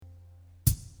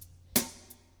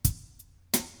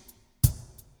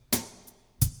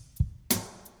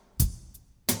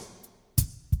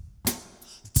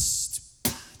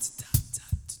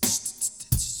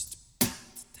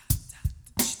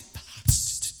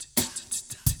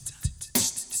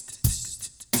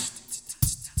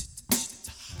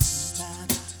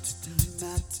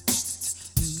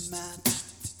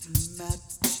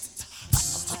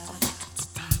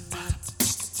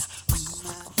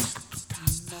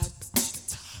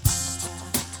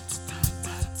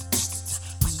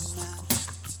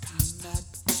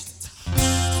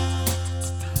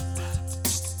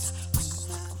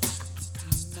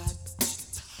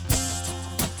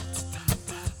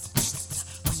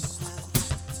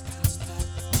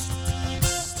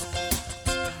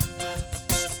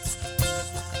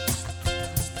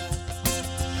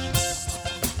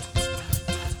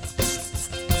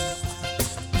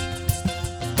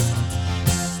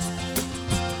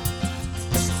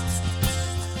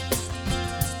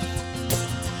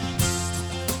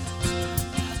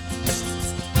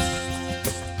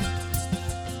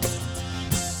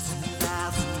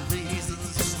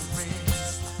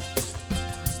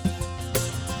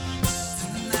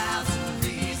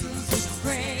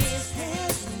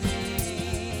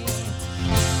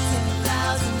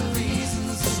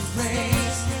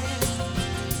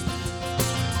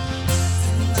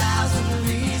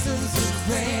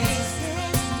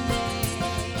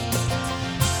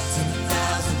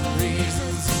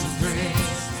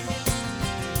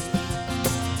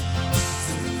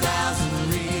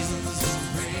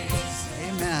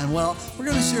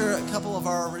to share a couple of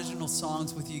our original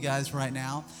songs with you guys right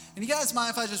now. And you guys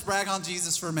mind if I just brag on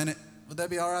Jesus for a minute? Would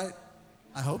that be all right?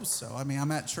 I hope so. I mean,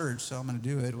 I'm at church, so I'm going to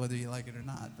do it, whether you like it or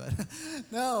not. But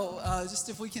no, just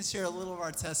if we can share a little of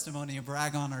our testimony and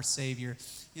brag on our Savior.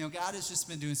 You know, God has just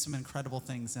been doing some incredible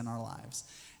things in our lives.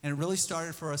 And it really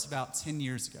started for us about 10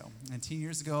 years ago. And 10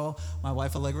 years ago, my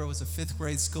wife Allegra was a fifth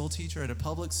grade school teacher at a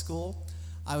public school.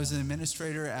 I was an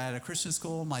administrator at a Christian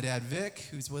school. My dad, Vic,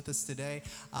 who's with us today,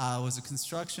 was a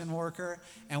construction worker.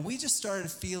 And we just started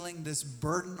feeling this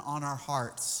burden on our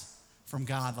hearts from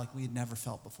God like we had never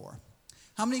felt before.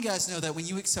 How many of you guys know that when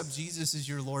you accept Jesus as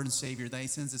your Lord and Savior, that He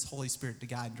sends His Holy Spirit to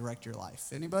guide and direct your life?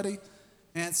 Anybody?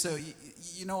 And so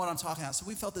you know what I'm talking about. So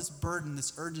we felt this burden,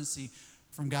 this urgency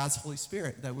from God's Holy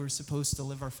Spirit that we were supposed to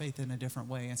live our faith in a different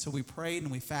way. And so we prayed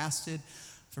and we fasted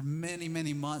for many,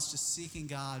 many months, just seeking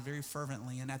God very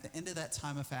fervently. And at the end of that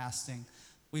time of fasting,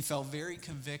 we felt very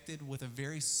convicted with a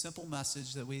very simple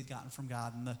message that we had gotten from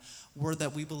God. And the word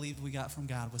that we believed we got from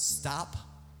God was stop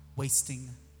wasting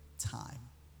time.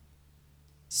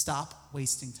 Stop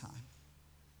wasting time.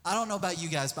 I don't know about you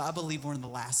guys, but I believe we're in the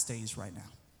last days right now.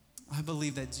 I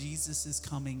believe that Jesus is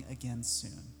coming again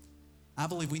soon. I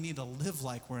believe we need to live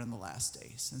like we're in the last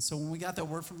days. And so when we got that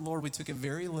word from the Lord, we took it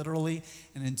very literally.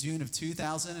 And in June of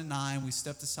 2009, we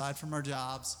stepped aside from our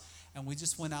jobs and we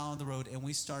just went out on the road and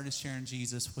we started sharing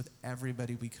Jesus with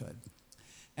everybody we could.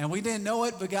 And we didn't know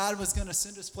it, but God was going to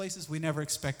send us places we never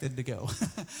expected to go.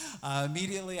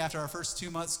 Immediately after our first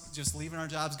 2 months, just leaving our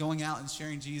jobs, going out and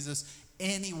sharing Jesus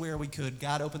anywhere we could,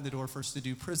 God opened the door for us to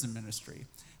do prison ministry.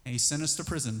 And He sent us to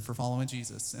prison for following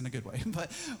Jesus in a good way.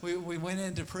 But we went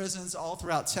into prisons all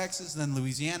throughout Texas, then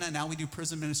Louisiana. Now we do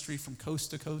prison ministry from coast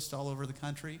to coast all over the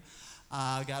country.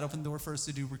 God opened the door for us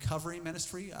to do recovery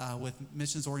ministry with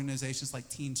missions organizations like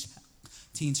Teen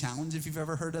Challenge, if you've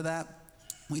ever heard of that.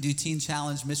 We do Teen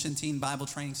Challenge, Mission Teen Bible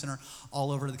Training Center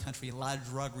all over the country, a lot of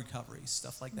drug recovery,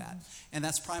 stuff like that. And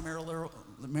that's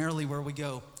primarily where we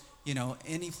go. You know,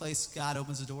 any place God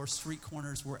opens a door, street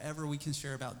corners, wherever we can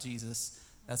share about Jesus,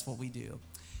 that's what we do.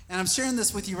 And I'm sharing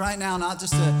this with you right now, not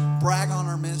just to brag on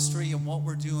our ministry and what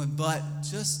we're doing, but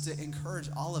just to encourage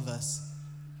all of us.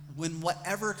 When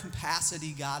whatever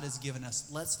capacity God has given us,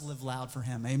 let's live loud for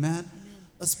Him. Amen?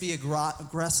 Let's be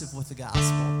aggressive with the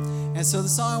gospel. And so the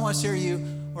song I want to share you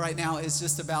right now is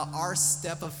just about our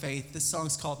step of faith. This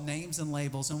song's called Names and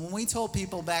Labels. And when we told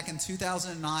people back in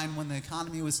 2009 when the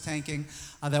economy was tanking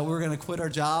that we were going to quit our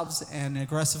jobs and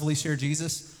aggressively share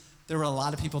Jesus, there were a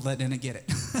lot of people that didn't get it.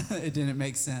 It didn't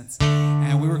make sense.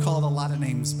 And we were called a lot of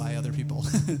names by other people.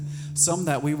 Some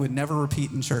that we would never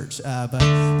repeat in church. But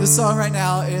this song right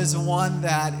now is one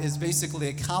that is basically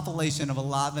a compilation of a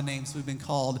lot of the names we've been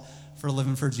called for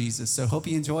living for Jesus. So hope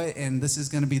you enjoy it. And this is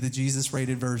going to be the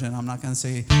Jesus-rated version. I'm not going to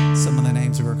say some of the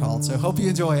names we were called. So hope you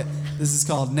enjoy it. This is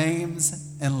called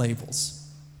Names and Labels.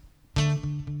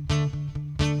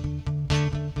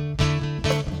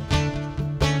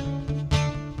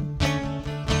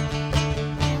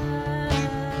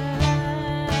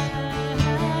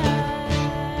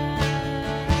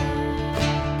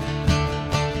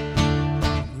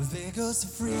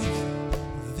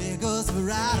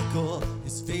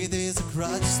 Faith is a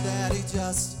crutch that he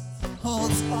just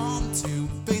holds on to.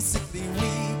 Basically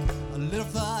weak, a little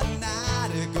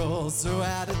fanatical, so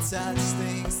out of touch,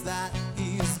 thinks that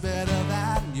he's better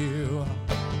than you.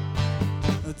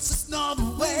 Just another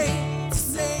way to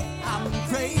say I'm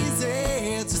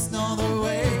crazy. Just another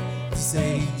way to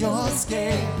say you're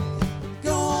scared.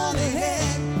 Go on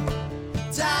ahead,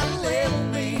 try to label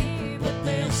me, but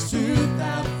there's truth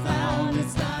I've found.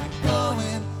 It's not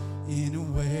going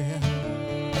anywhere.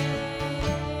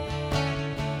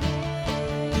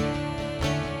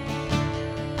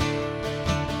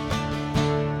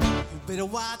 Better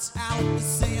watch out, you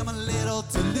say I'm a little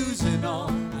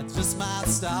delusional. I just might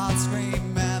start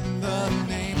screaming the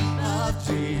name of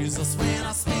Jesus. When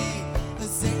I speak, they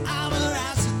say I'm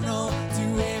irrational,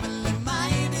 too heavenly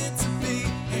minded to be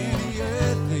any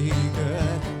earthly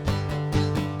good.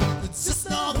 It's just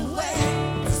another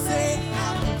way to say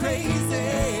I'm crazy.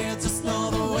 It's just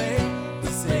another way to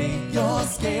say you're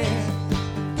scared.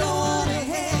 Go on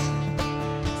ahead,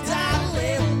 try to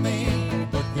label me,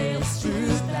 but there's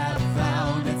truth that I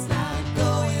found. It's not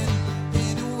going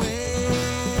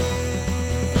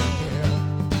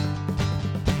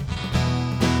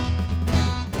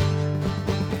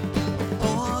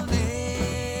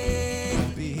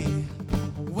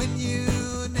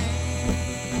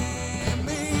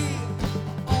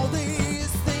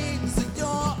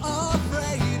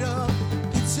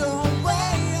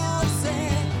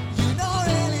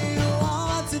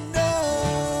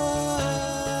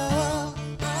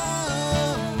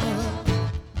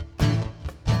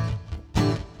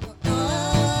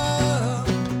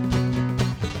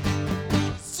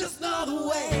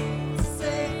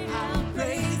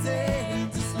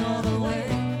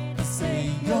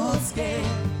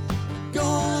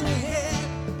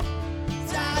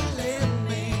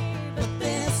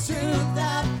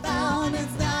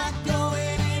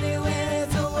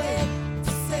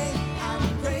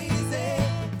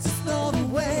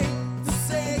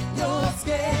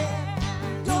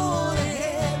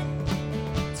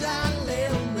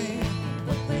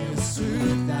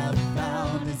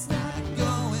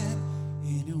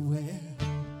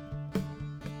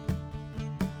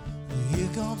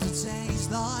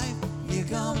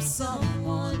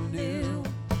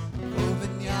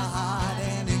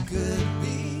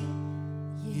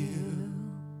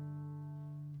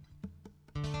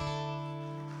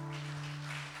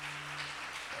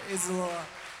Praise the Lord.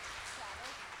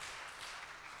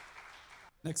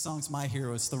 Next song's My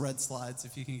Hero. It's the red slides,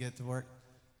 if you can get to work.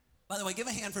 By the way, give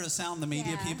a hand for the sound, the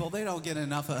media people. They don't get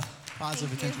enough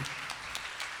positive attention.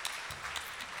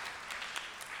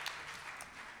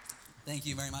 Thank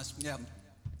you very much. Yeah.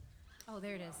 Oh,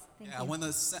 there it is. Thank you. When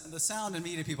the sound and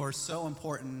media people are so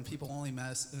important, people only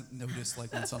notice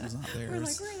like when something's not there. We're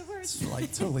like, where are the words? It's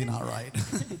like totally not right.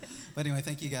 But anyway,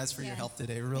 thank you guys for your help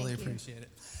today. We really appreciate it.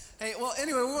 Hey, well,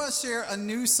 anyway, we want to share a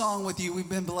new song with you. We've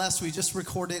been blessed. We just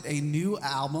recorded a new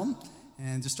album.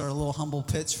 And just our little humble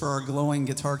pitch for our glowing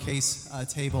guitar case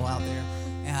table out there.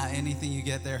 Anything you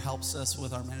get there helps us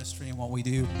with our ministry and what we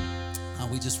do.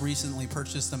 We just recently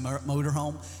purchased a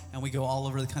motorhome, and we go all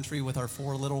over the country with our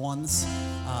 4 little ones,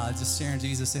 just sharing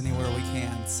Jesus anywhere we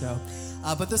can. So,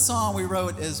 but this song we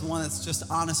wrote is one that's just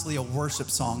honestly a worship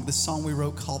song. This song we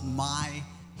wrote called My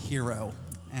Hero.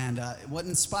 And what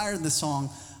inspired this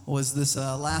song was this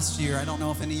last year. I don't know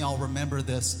if any of y'all remember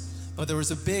this, but there was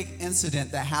a big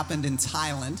incident that happened in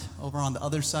Thailand, over on the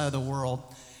other side of the world.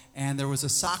 And there was a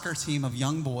soccer team of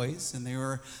young boys, and they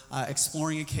were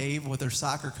exploring a cave with their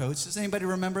soccer coach. Does anybody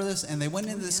remember this? And they went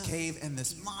into this cave, and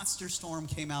this monster storm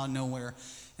came out of nowhere,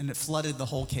 and it flooded the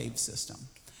whole cave system.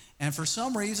 And for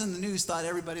some reason, the news thought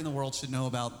everybody in the world should know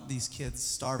about these kids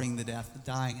starving to death,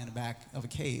 dying in the back of a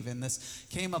cave. And this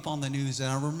came up on the news,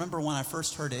 and I remember when I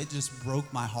first heard it, it just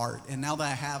broke my heart. And now that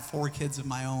I have 4 kids of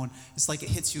my own, it's like it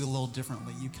hits you a little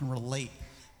differently. You can relate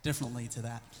differently to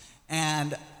that.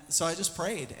 And so I just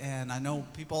prayed, and I know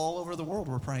people all over the world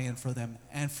were praying for them.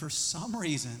 And for some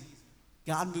reason,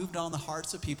 God moved on the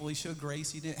hearts of people. He showed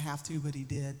grace. He didn't have to, but he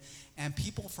did. And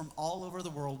people from all over the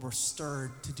world were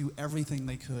stirred to do everything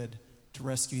they could to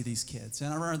rescue these kids.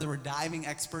 And I remember there were diving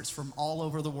experts from all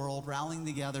over the world rallying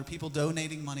together, people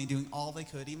donating money, doing all they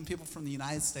could, even people from the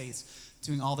United States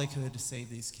doing all they could to save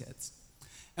these kids.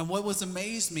 And what was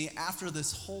amazed me after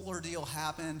this whole ordeal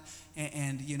happened,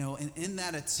 and in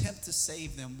that attempt to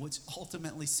save them, which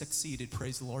ultimately succeeded,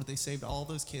 praise the Lord, they saved all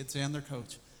those kids and their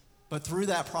coach. But through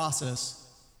that process,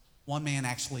 one man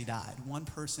actually died. One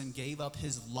person gave up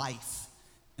his life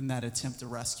in that attempt to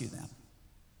rescue them.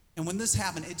 And when this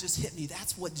happened, it just hit me.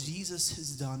 That's what Jesus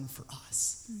has done for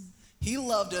us. He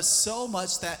loved us so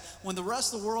much that when the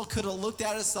rest of the world could have looked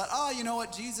at us and thought, oh, you know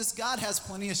what, God has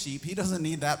plenty of sheep. He doesn't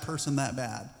need that person that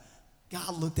bad.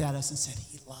 God looked at us and said,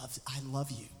 I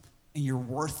love you, and you're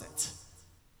worth it.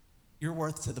 You're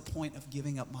worth to the point of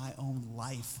giving up my own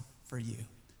life for you.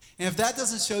 And if that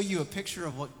doesn't show you a picture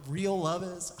of what real love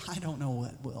is, I don't know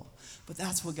what will. But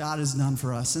that's what God has done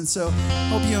for us. And so I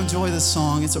hope you enjoy this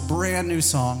song. It's a brand new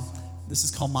song. This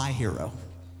is called My Hero.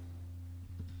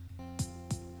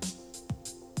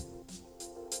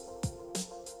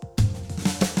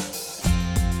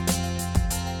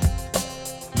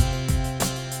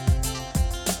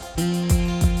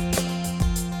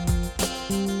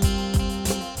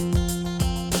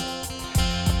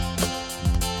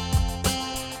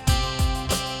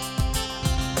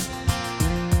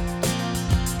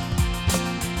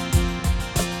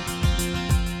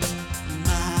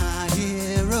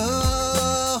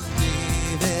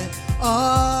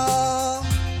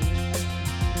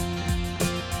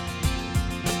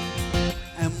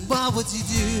 What would you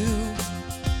do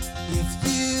if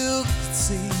you could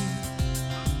see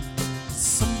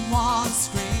someone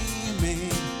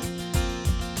screaming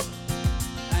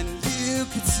and you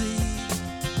could see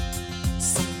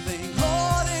something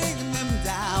holding them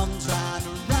down, trying to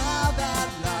rob that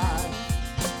life?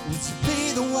 Would you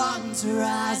be the one to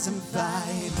rise and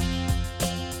fight?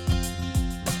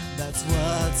 That's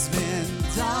what's been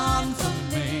done for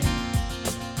me.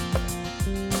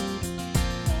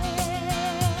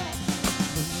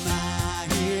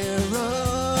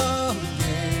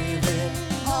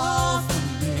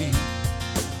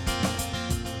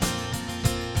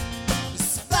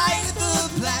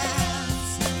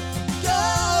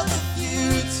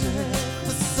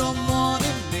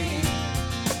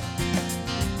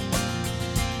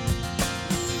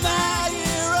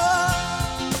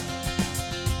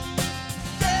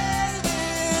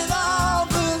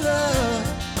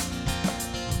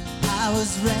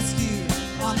 Rescued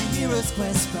on a hero's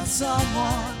quest by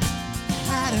someone I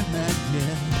hadn't met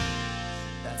yet.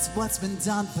 That's what's been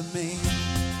done for me.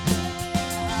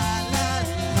 La, la,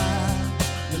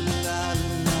 la, la,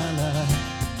 la, la.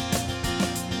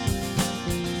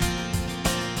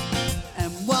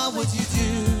 And what would you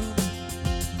do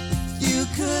if you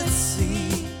could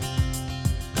see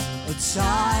a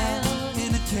child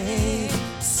in a cave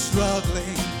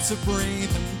struggling to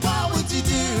breathe? And what would you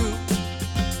do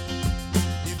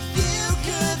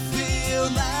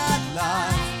that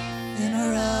life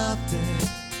interrupted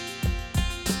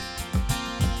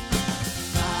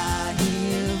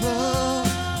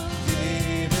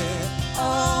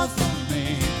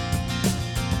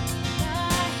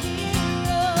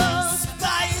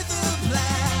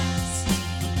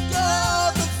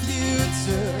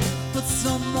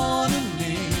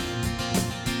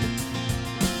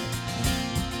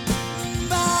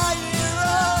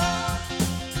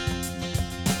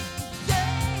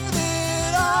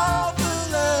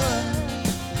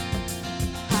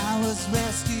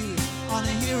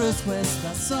hero's quest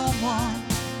by someone I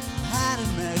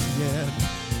hadn't met yet.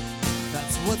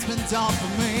 That's what's been done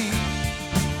for me.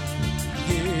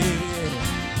 Yeah.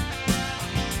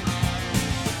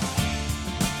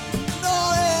 No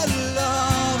real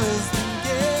love has been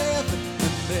given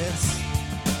in this.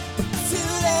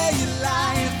 Today you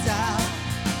lie down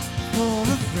for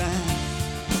a friend.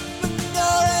 But no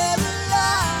real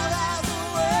love has the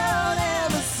world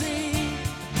ever seen.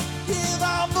 Give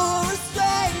up for a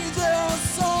stranger or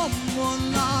someone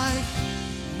like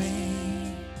me.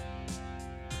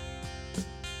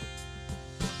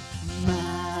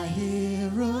 My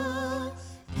hero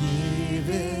gave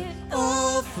it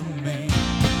all for me.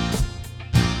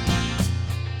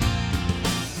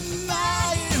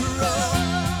 My hero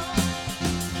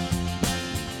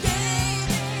gave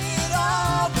it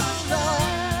all for love.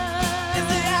 Is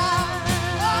it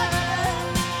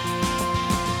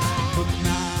But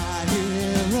my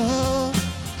hero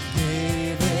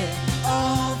gave it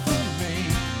all for me.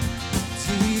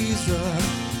 Jesus.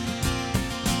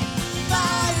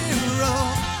 My hero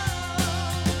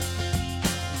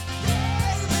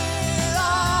gave it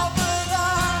all for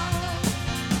love.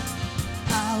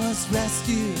 I was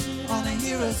rescued on a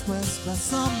hero's quest by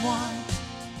someone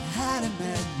I hadn't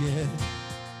met yet.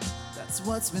 That's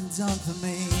what's been done for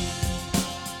me.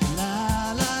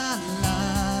 La la la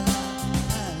la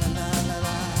la la la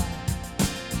la.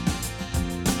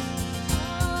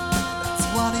 That's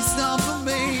what he's done for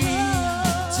me,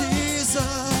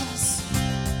 Jesus.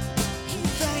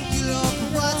 Thank you, Lord, for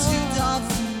what you've done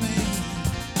for me.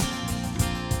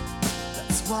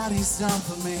 That's what he's done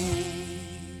for me.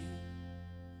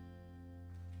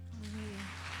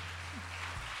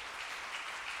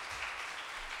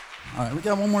 All right, we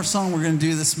got one more song we're going to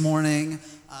do this morning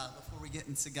before we get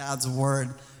into God's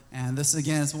Word. And this,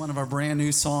 again, is one of our brand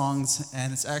new songs.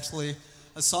 And it's actually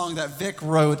a song that Vic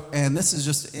wrote. And this is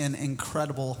just an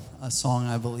incredible song,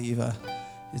 I believe.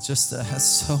 It just has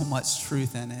so much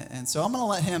truth in it. And so I'm going to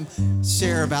let him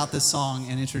share about this song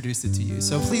and introduce it to you.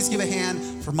 So please give a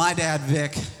hand for my dad,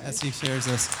 Vic, as he shares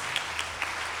this.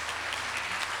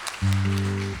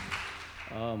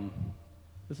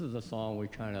 This is a song we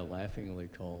kind of laughingly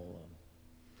call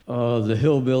the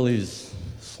Hillbillies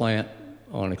Slant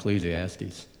on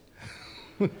Ecclesiastes.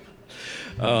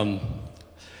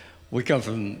 We come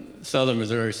from southern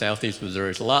Missouri, southeast Missouri.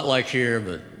 It's a lot like here,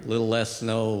 but a little less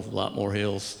snow, a lot more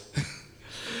hills.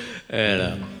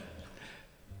 And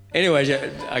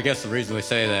anyway, I guess the reason we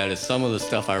say that is some of the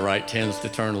stuff I write tends to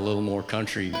turn a little more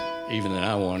country even than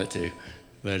I want it to.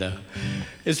 But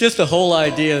it's just the whole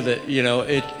idea that, you know,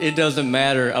 it doesn't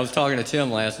matter. I was talking to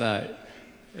Tim last night.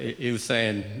 He was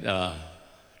saying,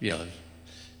 you know,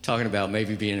 talking about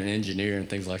maybe being an engineer and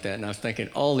things like that. And I was thinking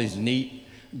all these neat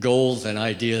goals and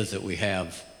ideas that we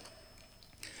have.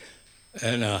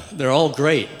 And they're all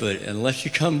great, but unless you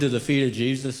come to the feet of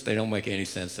Jesus, they don't make any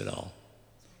sense at all.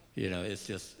 You know, it's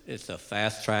a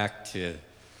fast track to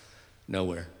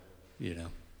nowhere, you know.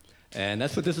 And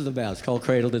that's what this is about. It's called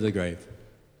Cradle to the Grave.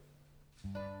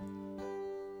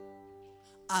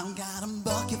 I've got a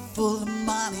bucket full of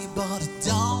money, but it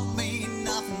don't mean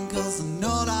nothing, 'cause I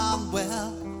know darn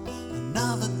well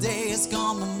another day is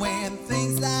coming when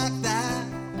things like that,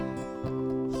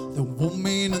 they won't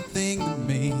mean a thing to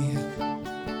me.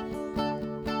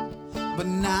 But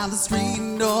now the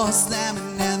screen door's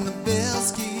slamming and the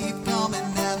bills keep coming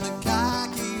and the car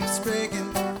keeps breaking.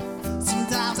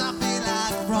 Sometimes I feel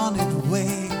like running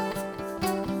away.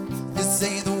 This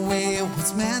ain't the way it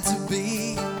was meant to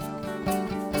be.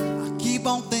 Keep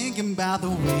on thinking about the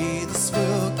way this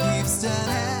world keeps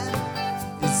turning.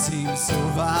 It seems so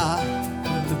far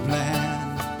from the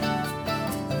plan.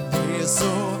 There's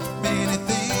so many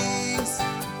things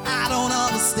I don't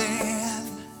understand.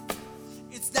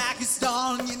 It's like you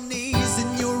start on your knees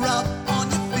and you're up on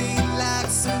your feet like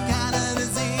some kind of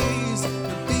disease.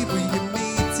 The people you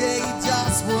meet take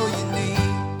just what you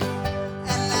need,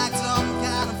 and like some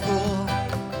kind of fool,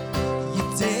 you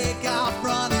take off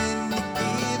running.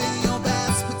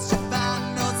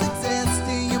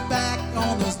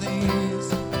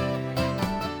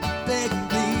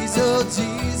 Oh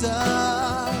Jesus,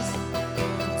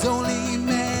 don't leave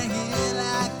me here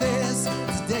like this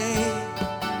today.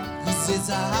 Yes, it's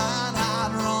a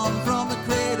hard run from the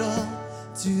cradle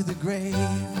to the grave.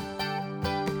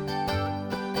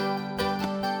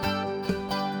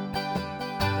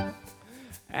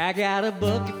 I got a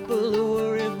bucket full of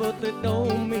worries, but they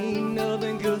don't mean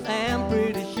nothing, 'cause I'm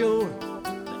pretty sure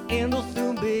the end will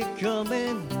soon be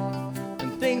coming,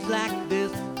 and things like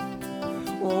this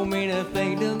won't mean a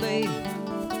thing to me.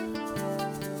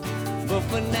 But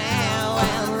for now,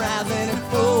 I'm rising at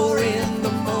 4 in the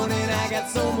morning. I got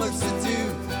so much to do,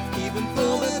 even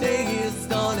before the day is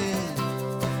started.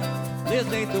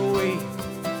 This ain't the way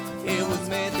it was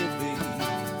meant to be.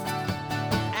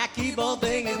 I keep on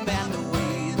thinking about the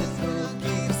way this world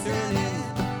keeps turning.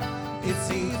 It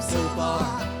seems so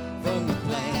far from the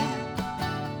plan,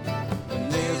 and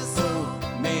there's so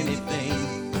many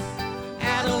things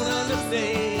I don't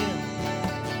understand.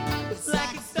 It's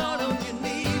like you start on your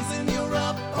knees and you're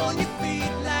up on your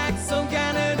feet like some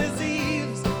kind of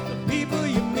disease. The people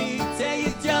you meet tell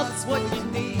you just what you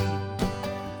need,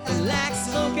 and like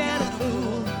some kind of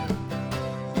fool,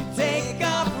 you take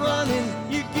off running.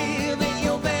 You give it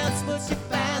your best, but you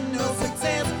find no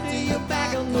success till you're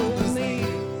back on those knees.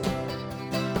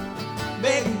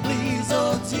 Begging, please,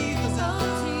 oh Jesus,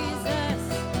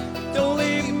 don't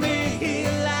leave me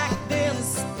here like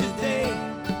this today.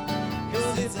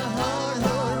 'Cause it's a hard,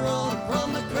 hard road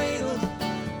from the cradle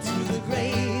to the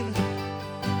grave.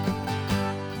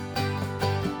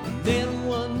 And then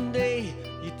one day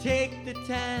you take the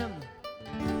time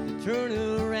to turn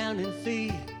around and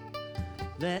see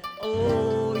that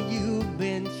all you've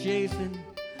been chasing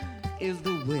is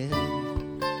the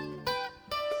wind.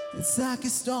 It's like you're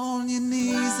still on your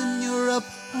knees and you're up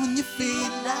on your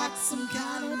feet like some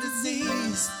kind of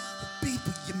disease. The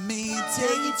people you meet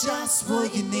tell you just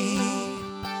what you need,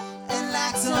 and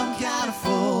like some kind of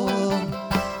fool,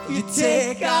 You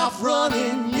take off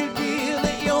running, you give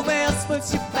it your best, but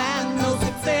you find no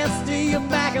success till you're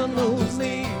back on those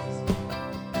knees.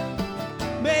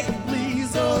 Make it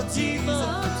please, oh Jesus,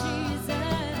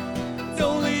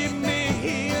 don't leave me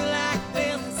here like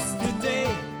this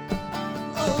today.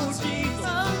 Oh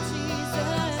Jesus,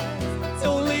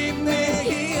 don't leave me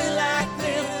here like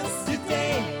this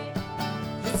today.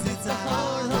 'Cause it's a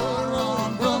hard, hard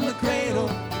run from the cradle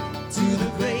to the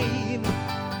grave.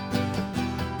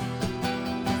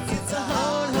 It's a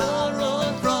hard, hard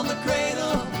run from the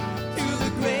cradle to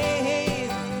the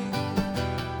grave.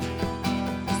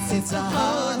 it's a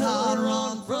hard, hard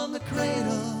run from the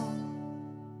cradle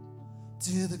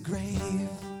to the grave.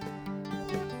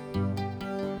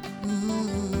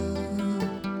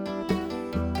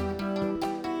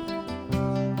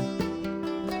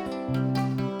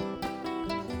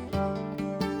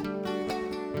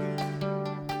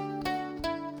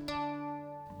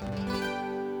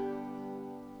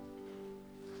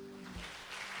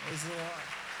 Praise the Lord.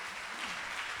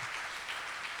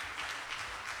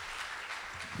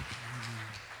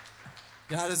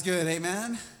 God is good,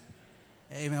 amen?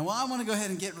 Amen. Well, I want to go ahead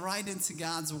and get right into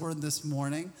God's word this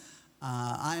morning.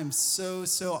 I am so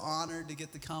honored to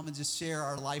get to come and just share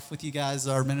our life with you guys,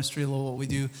 our ministry, a little what we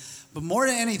do. But more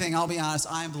than anything, I'll be honest,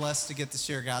 I am blessed to get to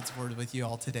share God's word with you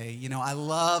all today. You know, I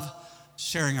love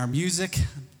sharing our music.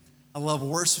 I love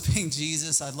worshiping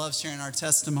Jesus. I love sharing our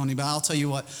testimony. But I'll tell you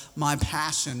what, my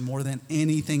passion more than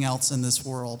anything else in this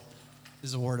world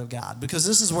is the word of God. Because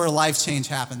this is where life change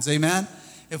happens, amen?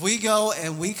 If we go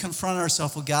and we confront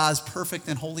ourselves with God's perfect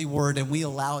and holy word and we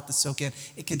allow it to soak in,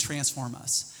 it can transform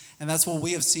us. And that's what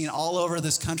we have seen all over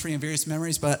this country in various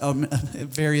memories, but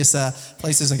various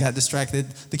places. I got distracted.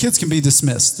 The kids can be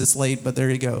dismissed. It's late, but there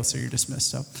you go. So you're dismissed.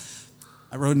 So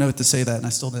I wrote a note to say that, and I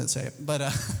still didn't say it.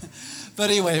 But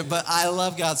anyway, I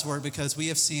love God's word because we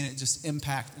have seen it just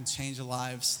impact and change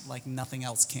lives like nothing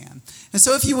else can. And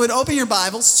so if you would open your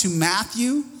Bibles to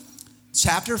Matthew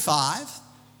chapter 5.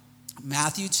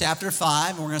 Matthew chapter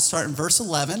 5, and we're going to start in verse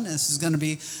 11. This is going to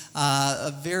be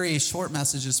a very short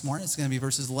message this morning. It's going to be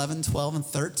verses 11, 12, and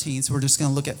 13. So we're just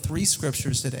going to look at 3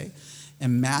 scriptures today.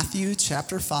 In Matthew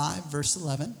chapter 5, verse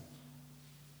 11.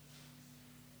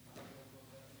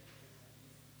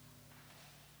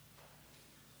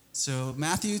 So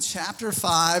Matthew chapter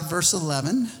 5, verse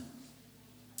 11.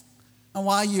 And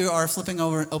while you are flipping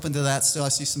open to that still, I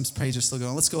see some pages still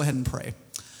going. Let's go ahead and pray.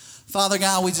 Father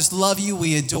God, we just love you.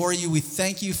 We adore you. We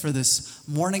thank you for this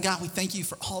morning, God. We thank you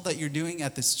for all that you're doing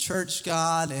at this church,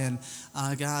 God. And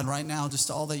God, right now,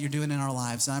 just all that you're doing in our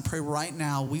lives. And I pray right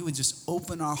now we would just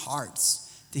open our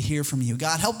hearts to hear from you.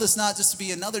 God, help us not just to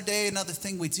be another day, another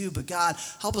thing we do, but God,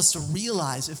 help us to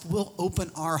realize if we'll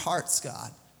open our hearts,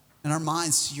 God, and our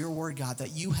minds to your word, God,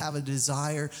 that you have a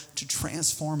desire to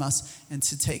transform us and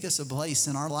to take us a place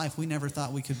in our life we never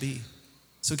thought we could be.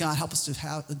 So God, help us to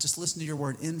just listen to your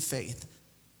word in faith,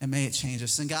 and may it change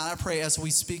us. And God, I pray as we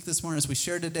speak this morning, as we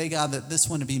share today, God, that this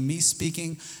wouldn't be me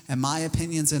speaking and my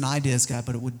opinions and ideas, God,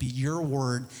 but it would be your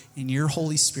word and your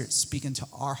Holy Spirit speaking to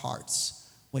our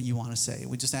hearts what you want to say.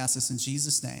 We just ask this in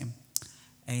Jesus' name.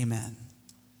 Amen.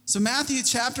 So Matthew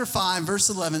chapter 5, verse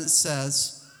 11, it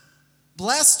says,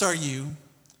 "Blessed are you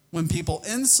when people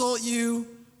insult you,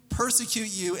 persecute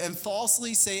you, and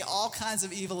falsely say all kinds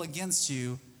of evil against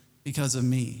you because of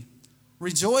me.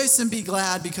 Rejoice and be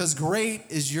glad, because great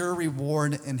is your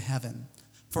reward in heaven.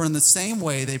 For in the same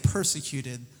way they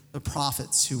persecuted the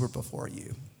prophets who were before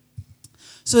you.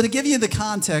 So to give you the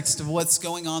context of what's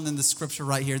going on in the scripture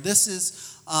right here, this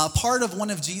is part of one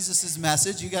of Jesus'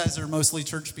 message. You guys are mostly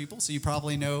church people, so you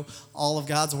probably know all of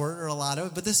God's word or a lot of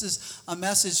it. But this is a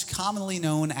message commonly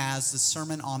known as the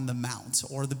Sermon on the Mount,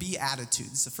 or the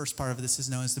Beatitudes. The first part of this is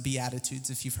known as the Beatitudes,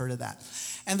 if you've heard of that.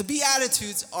 And the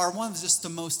Beatitudes are one of just the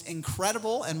most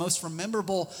incredible and most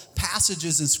memorable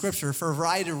passages in scripture for a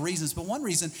variety of reasons. But one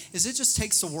reason is it just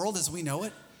takes the world as we know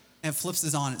it and flips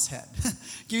it on its head.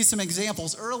 Give you some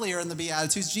examples. Earlier in the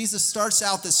Beatitudes, Jesus starts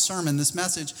out this sermon, this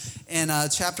message, in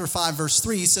chapter 5, verse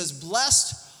 3. He says,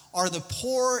 "Blessed are the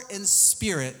poor in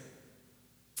spirit,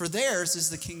 for theirs is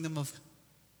the kingdom of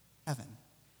heaven."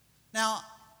 Now,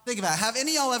 think about it. Have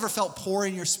any of y'all ever felt poor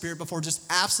in your spirit before, just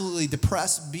absolutely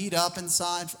depressed, beat up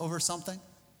inside over something?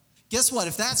 Guess what?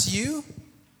 If that's you,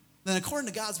 then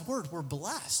according to God's word, we're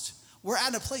blessed. We're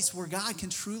at a place where God can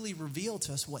truly reveal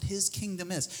to us what his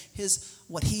kingdom is,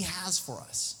 what he has for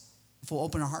us, if we'll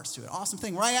open our hearts to it. Awesome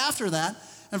thing. Right after that,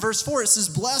 in verse 4, it says,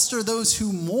 "Blessed are those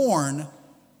who mourn,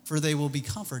 for they will be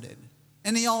comforted."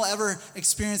 Any of y'all ever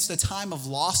experienced a time of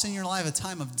loss in your life, a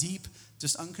time of deep,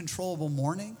 just uncontrollable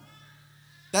mourning?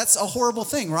 That's a horrible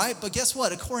thing, right? But guess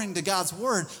what? According to God's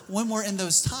word, when we're in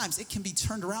those times, it can be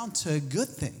turned around to a good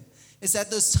thing. It's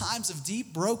at those times of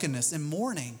deep brokenness and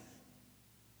mourning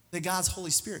that God's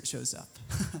Holy Spirit shows up.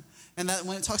 And that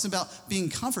when it talks about being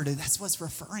comforted, that's what it's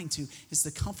referring to, is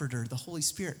the comforter, the Holy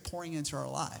Spirit pouring into our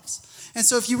lives. And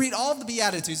so if you read all of the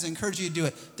Beatitudes, I encourage you to do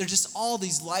it. They're just all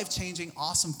these life-changing,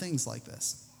 awesome things like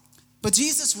this. But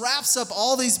Jesus wraps up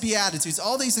all these Beatitudes,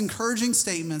 all these encouraging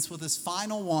statements with this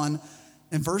final one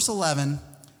in verse 11,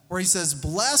 where he says,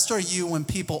 "Blessed are you when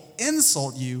people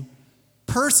insult you,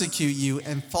 persecute you,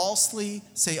 and falsely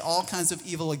say all kinds of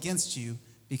evil against you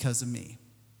because of me."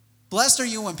 Blessed are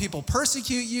you when people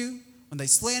persecute you, when they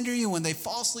slander you, when they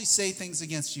falsely say things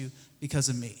against you because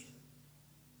of me.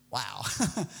 Wow.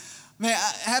 Man,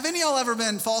 have any of y'all ever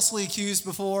been falsely accused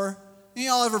before? Any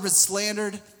of y'all ever been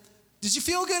slandered? Did you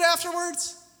feel good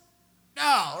afterwards?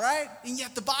 No, right? And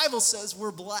yet the Bible says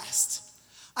we're blessed.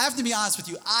 I have to be honest with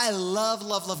you. I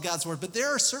love God's word, but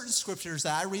there are certain scriptures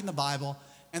that I read in the Bible,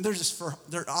 and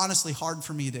they're honestly hard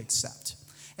for me to accept.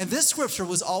 And this scripture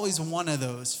was always one of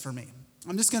those for me.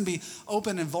 I'm just going to be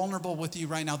open and vulnerable with you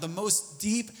right now. The most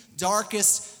deep,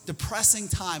 darkest, depressing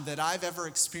time that I've ever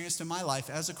experienced in my life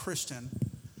as a Christian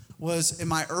was in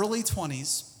my early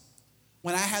 20s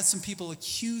when I had some people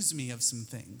accuse me of some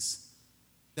things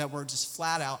that were just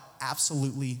flat out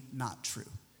absolutely not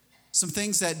true. Some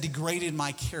things that degraded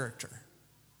my character.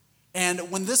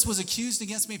 And when this was accused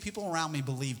against me, people around me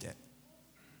believed it.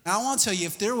 And I want to tell you,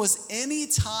 if there was any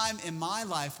time in my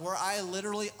life where I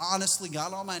literally, honestly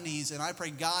got on my knees and I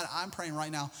prayed, "God, I'm praying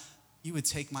right now, you would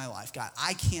take my life. God,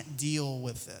 I can't deal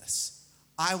with this.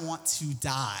 I want to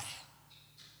die."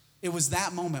 It was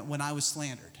that moment when I was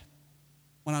slandered,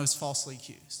 when I was falsely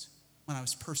accused, when I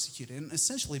was persecuted, and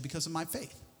essentially because of my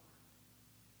faith.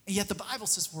 And yet the Bible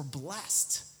says we're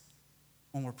blessed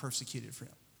when we're persecuted for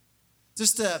him.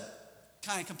 Just to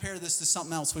kind of compare this to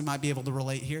something else we might be able to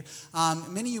relate here.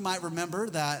 Many of you might remember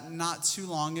that not too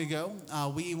long ago,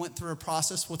 we went through a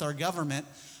process with our government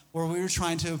where we were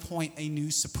trying to appoint a new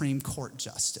Supreme Court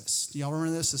justice. Do y'all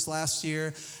remember this last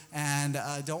year? And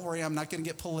don't worry, I'm not going to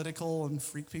get political and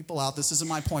freak people out. This isn't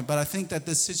my point. But I think that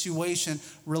this situation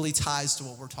really ties to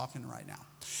what we're talking right now.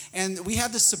 And we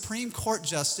had this Supreme Court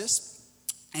justice.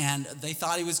 And they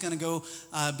thought he was going to go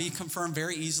be confirmed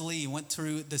very easily. He went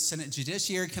through the Senate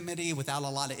Judiciary Committee without a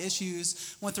lot of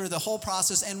issues, went through the whole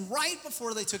process. And right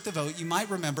before they took the vote, you might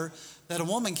remember that a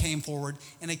woman came forward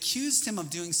and accused him of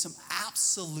doing some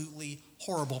absolutely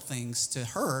horrible things to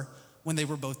her when they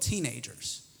were both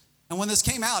teenagers. And when this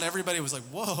came out, everybody was like,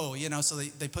 whoa, so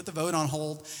they put the vote on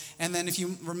hold. And then if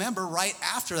you remember, right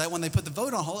after that, when they put the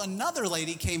vote on hold, another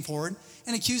lady came forward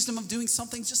and accused him of doing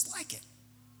something just like it.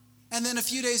 And then a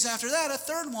few days after that, a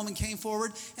third woman came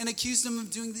forward and accused him of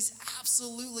doing these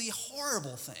absolutely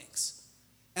horrible things.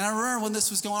 And I remember when this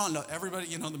was going on,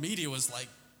 everybody, the media was like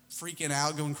freaking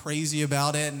out, going crazy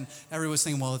about it. And everyone was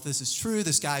saying, well, if this is true,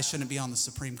 this guy shouldn't be on the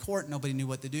Supreme Court. Nobody knew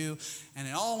what to do. And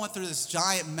it all went through this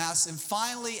giant mess. And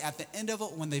finally, at the end of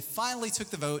it, when they finally took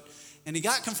the vote, and he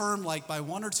got confirmed like by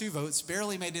 1 or 2 votes,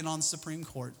 barely made it on the Supreme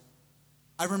Court,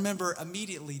 I remember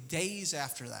immediately, days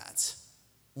after that,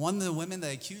 one of the women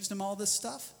that accused him of all this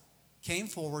stuff came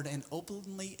forward and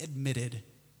openly admitted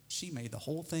she made the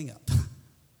whole thing up.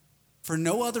 For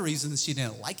no other reason than she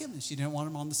didn't like him and she didn't want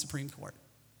him on the Supreme Court.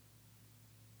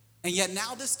 And yet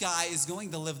now this guy is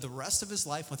going to live the rest of his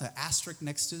life with an asterisk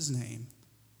next to his name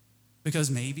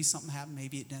because maybe something happened,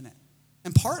 maybe it didn't.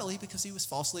 And partly because he was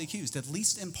falsely accused, at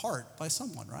least in part by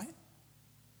someone, right?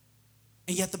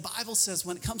 And yet the Bible says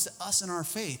when it comes to us and our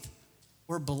faith,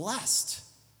 we're blessed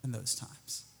in those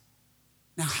times.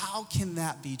 Now, how can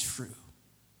that be true?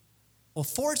 Well,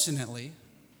 fortunately,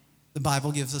 the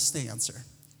Bible gives us the answer.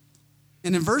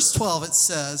 And in verse 12, it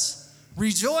says,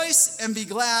 "Rejoice and be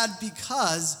glad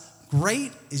because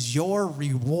great is your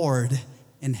reward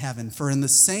in heaven. For in the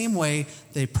same way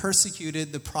they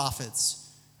persecuted the prophets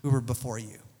who were before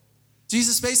you."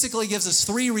 Jesus basically gives us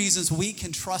 3 reasons we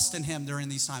can trust in him during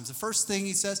these times. The first thing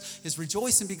he says is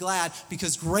rejoice and be glad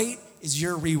because great is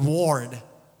your reward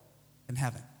in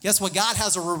heaven. Guess what? God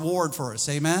has a reward for us,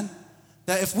 amen?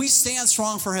 That if we stand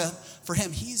strong for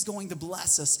him, he's going to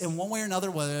bless us in one way or another,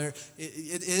 whether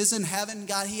it is in heaven,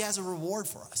 God, he has a reward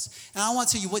for us. And I want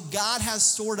to tell you, what God has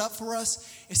stored up for us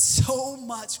is so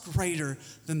much greater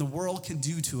than the world can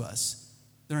do to us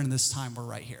during this time we're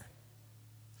right here.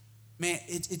 Man,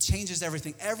 it changes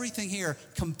everything. Everything here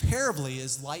comparably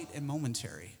is light and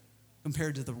momentary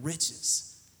compared to the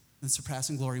riches and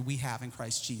surpassing glory we have in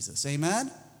Christ Jesus.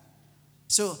 Amen?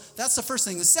 So that's the first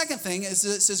thing. The second thing is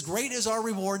it says, great is our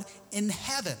reward in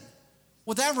heaven.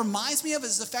 What that reminds me of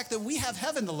is the fact that we have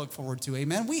heaven to look forward to.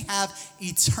 Amen? We have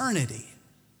eternity.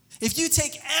 If you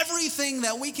take everything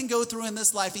that we can go through in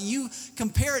this life and you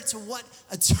compare it to what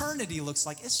eternity looks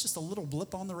like, it's just a little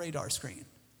blip on the radar screen.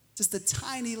 Just a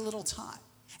tiny little time.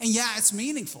 And yeah, it's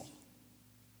meaningful.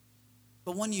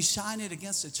 But when you shine it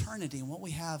against eternity and what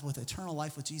we have with eternal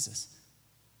life with Jesus,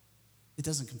 it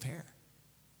doesn't compare.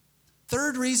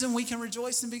 Third reason we can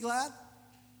rejoice and be glad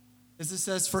is it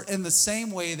says, for in the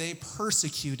same way they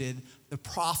persecuted the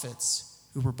prophets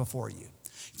who were before you.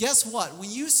 Guess what? When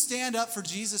you stand up for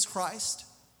Jesus Christ,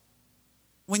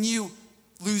 when you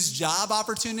lose job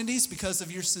opportunities because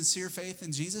of your sincere faith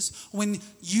in Jesus, when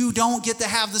you don't get to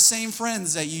have the same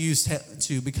friends that you used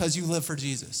to because you live for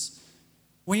Jesus,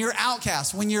 when you're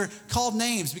outcast, when you're called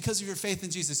names because of your faith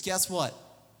in Jesus, guess what?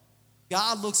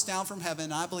 God looks down from heaven,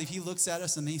 and I believe he looks at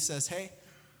us and he says, hey,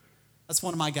 that's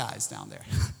one of my guys down there.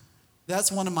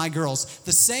 That's one of my girls.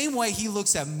 The same way he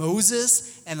looks at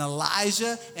Moses and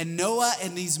Elijah and Noah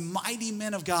and these mighty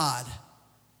men of God,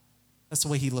 that's the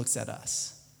way he looks at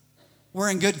us. We're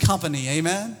in good company,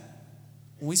 amen?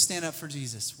 When we stand up for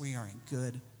Jesus, we are in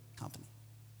good company.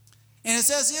 And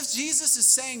it's as if Jesus is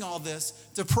saying all this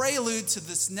to prelude to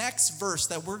this next verse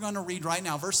that we're going to read right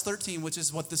now, verse 13, which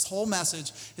is what this whole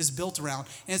message is built around.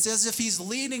 And it's as if he's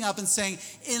leading up and saying,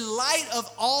 in light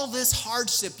of all this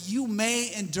hardship you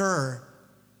may endure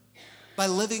by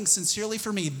living sincerely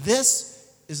for me,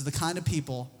 this is the kind of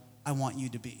people I want you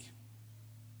to be.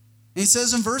 And he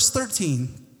says in verse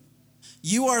 13,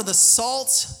 you are the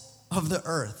salt of the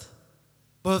earth.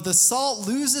 But if the salt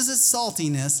loses its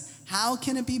saltiness, how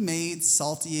can it be made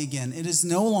salty again? It is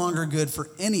no longer good for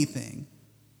anything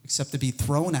except to be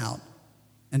thrown out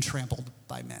and trampled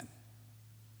by men.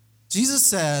 Jesus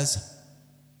says,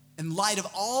 in light of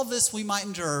all this we might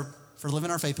endure for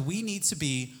living our faith, we need to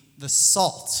be the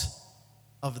salt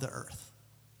of the earth.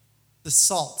 The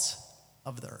salt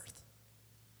of the earth.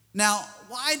 Now,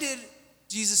 why did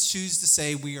Jesus choose to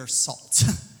say we are salt?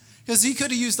 Because he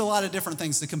could have used a lot of different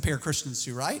things to compare Christians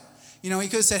to, right? You know, he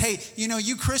could have said, hey, you know,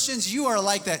 you Christians, you are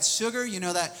like that sugar, you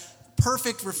know, that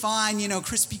perfect, refined, you know,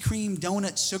 Krispy Kreme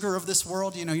donut sugar of this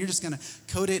world. You know, you're just going to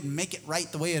coat it and make it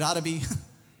right the way it ought to be.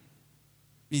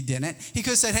 He didn't. He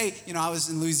could have said, hey, you know, I was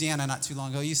in Louisiana not too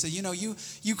long ago. You said, you know, you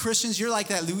Christians, you're like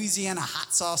that Louisiana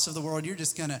hot sauce of the world. You're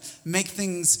just going to make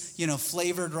things, you know,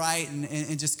 flavored right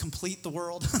and just complete the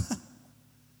world.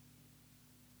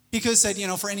 He could have said, you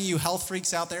know, for any of you health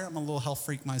freaks out there, I'm a little health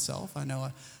freak myself. I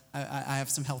know I have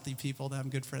some healthy people that I'm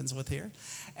good friends with here.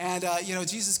 And, you know,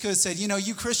 Jesus could have said, you know,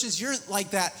 you Christians, you're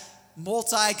like that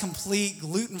multi-complete,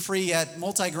 gluten-free, yet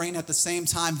multi-grain at the same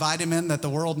time vitamin that the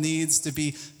world needs to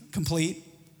be complete.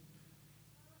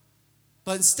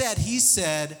 But instead, he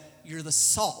said, you're the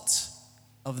salt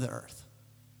of the earth.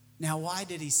 Now, why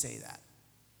did he say that?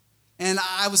 And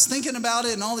I was thinking about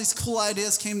it, and all these cool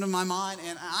ideas came to my mind,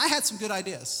 and I had some good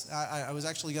ideas. I was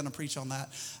actually going to preach on that.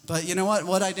 But you know what?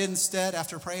 What I did instead,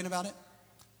 after praying about it,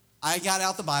 I got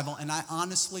out the Bible, and I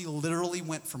honestly, literally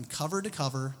went from cover to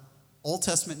cover, Old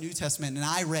Testament, New Testament, and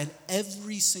I read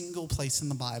every single place in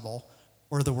the Bible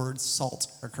where the word salt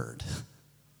occurred.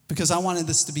 Because I wanted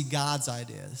this to be God's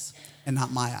ideas and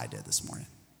not my idea this morning.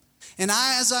 And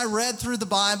as I read through the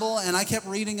Bible and I kept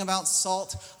reading about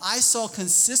salt, I saw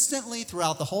consistently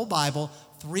throughout the whole Bible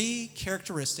three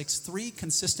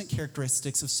consistent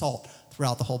characteristics of salt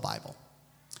throughout the whole Bible.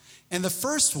 And the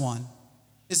first one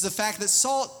is the fact that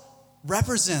salt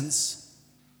represents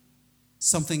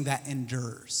something that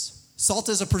endures. Salt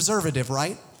is a preservative,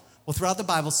 right? Well, throughout the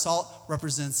Bible, salt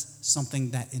represents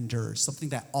something that endures, something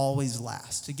that always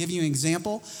lasts. To give you an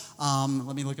example,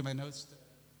 let me look at my notes to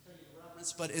tell you the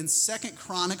reference, but in 2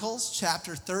 Chronicles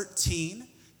chapter 13,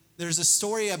 there's a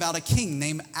story about a king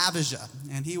named Abijah,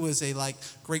 and he was a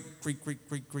great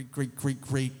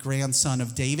grandson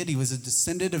of David. He was a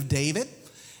descendant of David,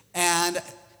 and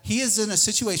he is in a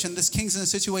situation, this king's in a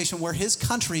situation where his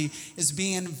country is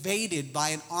being invaded by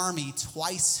an army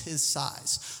twice his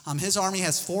size. His army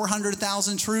has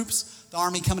 400,000 troops. The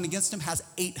army coming against him has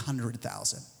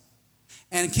 800,000.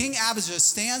 And King Abijah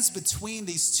stands between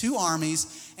these two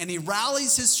armies, and he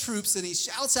rallies his troops, and he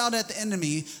shouts out at the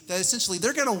enemy that essentially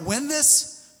they're going to win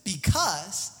this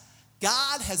because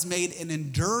God has made an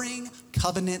enduring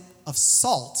covenant of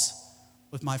salt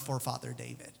with my forefather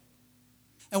David.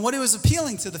 And what he was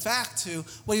appealing to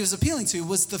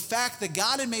was the fact that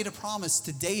God had made a promise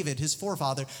to David, his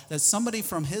forefather, that somebody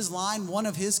from his line, one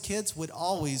of his kids, would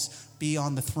always be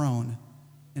on the throne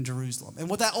in Jerusalem. And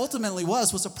what that ultimately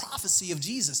was a prophecy of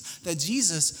Jesus,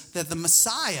 that the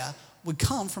Messiah would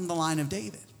come from the line of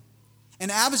David.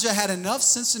 And Abijah had enough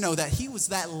sense to know that he was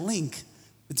that link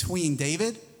between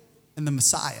David and the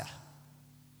Messiah.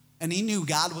 And he knew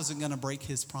God wasn't going to break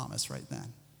his promise right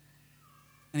then.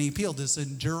 And he appealed to this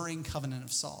enduring covenant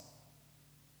of salt.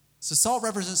 So salt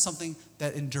represents something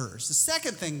that endures. The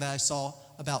second thing that I saw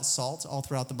about salt all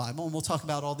throughout the Bible, and we'll talk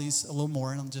about all these a little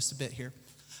more in just a bit here.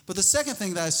 But the second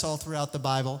thing that I saw throughout the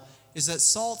Bible is that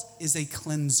salt is a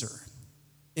cleanser.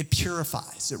 It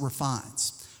purifies, it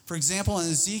refines. For example, in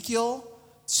Ezekiel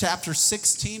chapter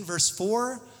 16, verse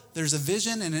 4, there's a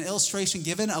vision and an illustration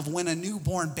given of when a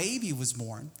newborn baby was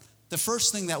born. The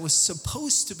first thing that was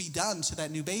supposed to be done to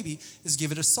that new baby is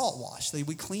give it a salt wash. They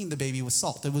would clean the baby with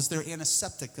salt. It was their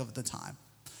antiseptic of the time.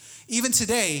 Even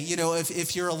today,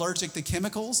 if you're allergic to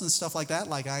chemicals and stuff like that,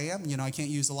 like I am, I can't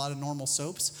use a lot of normal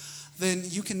soaps, then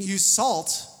you can use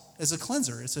salt as a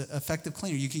cleanser. It's an effective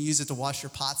cleaner. You can use it to wash your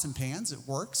pots and pans. It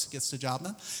works, gets the job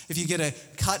done. If you get a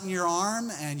cut in your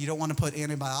arm and you don't want to put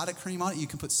antibiotic cream on it, you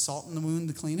can put salt in the wound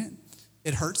to clean it.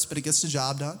 It hurts, but it gets the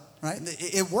job done, right?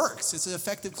 It works. It's an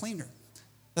effective cleaner.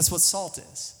 That's what salt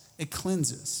is. It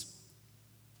cleanses.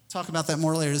 Talk about that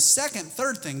more later. The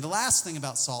third thing, the last thing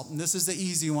about salt, and this is the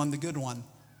easy one, the good one,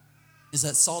 is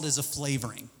that salt is a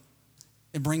flavoring.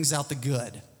 It brings out the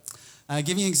good. I'll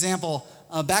give you an example.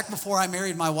 Back before I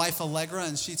married my wife, Allegra,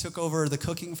 and she took over the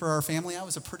cooking for our family, I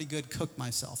was a pretty good cook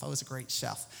myself. I was a great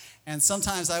chef. And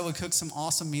sometimes I would cook some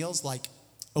awesome meals like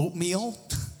oatmeal.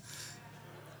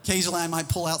 Occasionally I might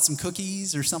pull out some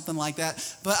cookies or something like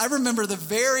that. But I remember the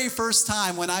very first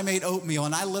time when I made oatmeal,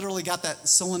 and I literally got that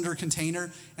cylinder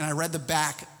container and I read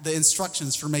the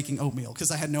instructions for making oatmeal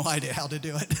because I had no idea how to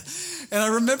do it. And I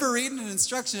remember reading the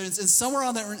instructions, and somewhere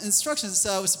on the instructions it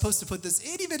said I was supposed to put this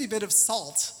itty bitty bit of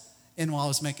salt in while I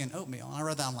was making oatmeal. And I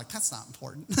read that, I'm like, that's not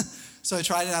important. So I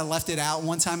tried it, I left it out.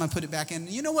 One time I put it back in. And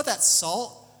you know what? That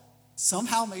salt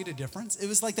somehow made a difference. It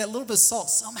was like that little bit of salt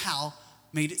somehow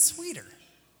made it sweeter.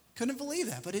 Couldn't believe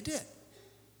that, but it did.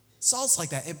 Salt's like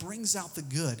that. It brings out the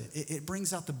good. It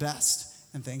brings out the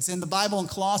best in things. In the Bible, in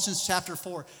Colossians chapter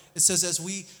 4, it says as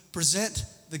we present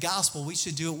the gospel, we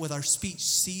should do it with our speech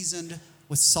seasoned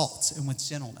with salt and with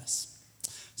gentleness.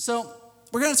 So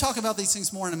we're going to talk about these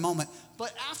things more in a moment.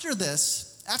 But after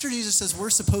this, after Jesus says we're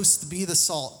supposed to be the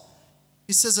salt,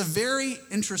 he says a very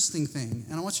interesting thing.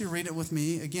 And I want you to read it with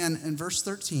me again in verse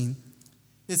 13.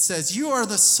 It says, you are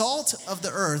the salt of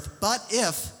the earth, but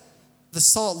if the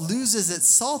salt loses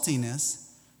its saltiness,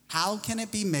 how can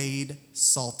it be made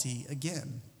salty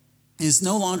again? It is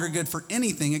no longer good for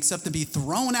anything except to be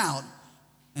thrown out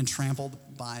and trampled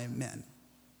by men.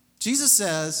 Jesus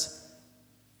says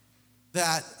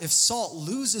that if salt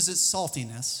loses its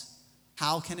saltiness,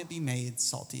 how can it be made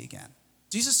salty again?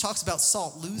 Jesus talks about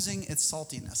salt losing its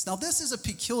saltiness. Now, this is a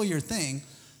peculiar thing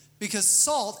because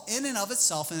salt, in and of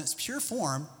itself, in its pure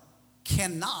form,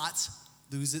 cannot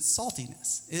lose its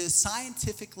saltiness. It is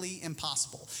scientifically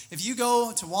impossible. If you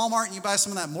go to Walmart and you buy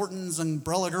some of that Morton's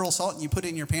Umbrella Girl salt and you put it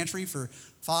in your pantry for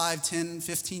 5, 10,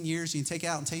 15 years, you can take it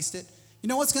out and taste it, you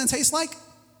know what it's going to taste like?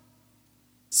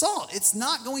 Salt. It's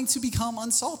not going to become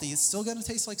unsalty. It's still going to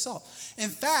taste like salt. In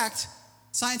fact,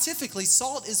 scientifically,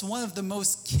 salt is one of the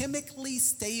most chemically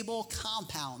stable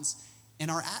compounds in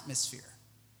our atmosphere.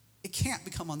 It can't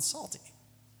become unsalty.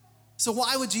 So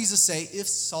why would Jesus say if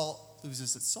salt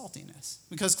loses its saltiness?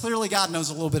 Because clearly God knows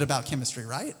a little bit about chemistry,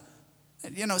 right?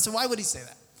 So why would he say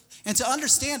that? And to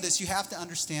understand this, you have to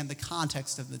understand the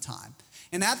context of the time.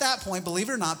 And at that point, believe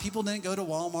it or not, people didn't go to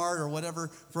Walmart or whatever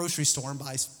grocery store and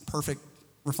buy perfect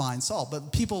refined salt,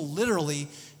 but people literally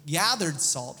gathered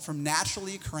salt from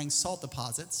naturally occurring salt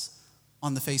deposits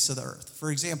on the face of the earth.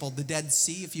 For example, the Dead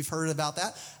Sea, if you've heard about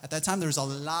that, at that time there was a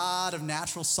lot of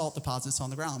natural salt deposits on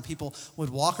the ground. People would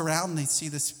walk around and they'd see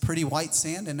this pretty white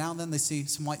sand, and now and then they see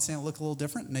some white sand that look a little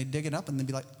different, and they'd dig it up and they'd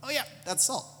be like, oh yeah, that's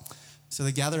salt. So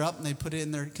they gather up and they put it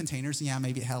in their containers, and yeah,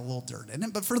 maybe it had a little dirt in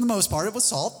it, but for the most part it was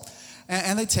salt.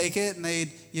 And they take it and they'd,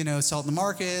 sell it in the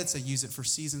markets, they use it for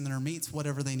seasoning their meats,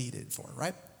 whatever they needed it for,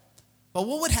 right? But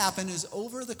what would happen is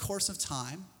over the course of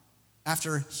time,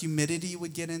 after humidity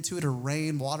would get into it, or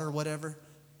rain, water, whatever,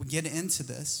 would get into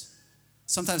this,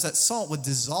 sometimes that salt would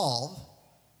dissolve,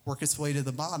 work its way to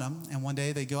the bottom, and one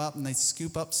day they go out and they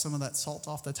scoop up some of that salt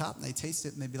off the top and they taste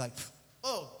it and they'd be like,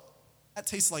 whoa, that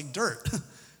tastes like dirt.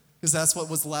 Because that's what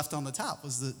was left on the top,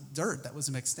 was the dirt that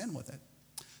was mixed in with it.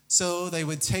 So they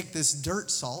would take this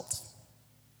dirt salt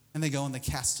and they go and they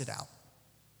cast it out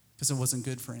because it wasn't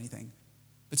good for anything.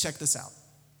 But check this out.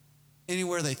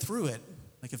 Anywhere they threw it,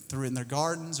 like if they threw it in their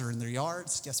gardens or in their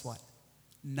yards, guess what?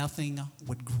 Nothing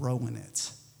would grow in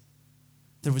it.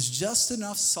 There was just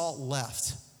enough salt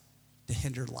left to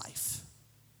hinder life.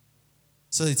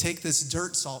 So they take this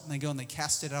dirt salt and they go and they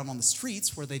cast it out on the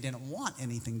streets where they didn't want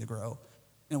anything to grow,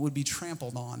 and it would be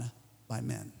trampled on by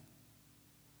men.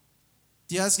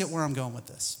 Do you guys get where I'm going with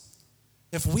this?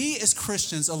 If we as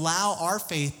Christians allow our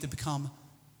faith to become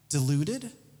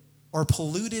diluted or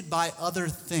polluted by other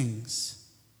things,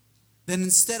 then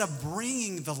instead of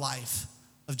bringing the life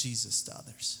of Jesus to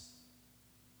others,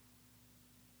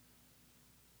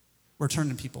 we're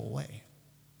turning people away.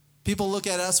 People look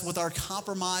at us with our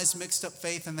compromised, mixed up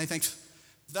faith, and they think,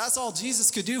 if that's all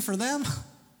Jesus could do for them,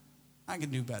 I can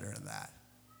do better than that.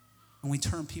 And we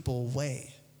turn people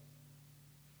away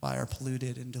by our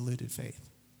polluted and diluted faith.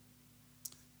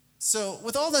 So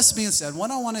with all this being said,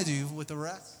 what I want to do with the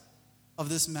rest of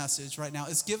this message right now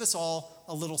is give us all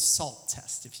a little salt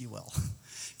test, if you will.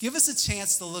 Give us a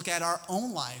chance to look at our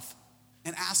own life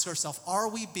and ask ourselves, are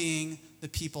we being the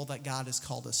people that God has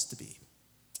called us to be?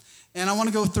 And I want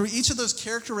to go through each of those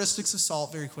characteristics of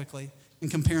salt very quickly and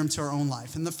compare them to our own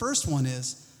life. And the first one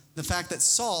is the fact that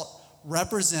salt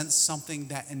represents something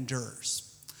that endures.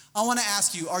 I want to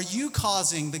ask you, are you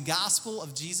causing the gospel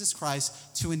of Jesus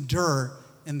Christ to endure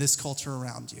in this culture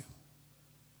around you?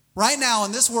 Right now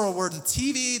in this world where the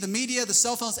TV, the media, the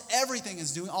cell phones, everything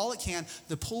is doing all it can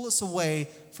to pull us away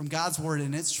from God's word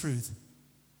and its truth,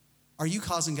 are you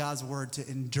causing God's word to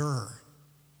endure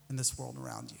in this world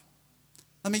around you?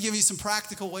 Let me give you some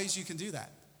practical ways you can do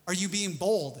that. Are you being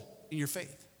bold in your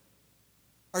faith?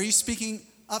 Are you speaking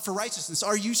up for righteousness?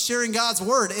 Are you sharing God's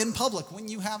word in public when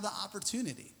you have the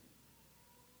opportunity?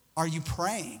 Are you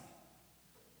praying?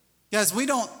 Guys, we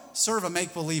don't serve a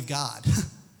make-believe God.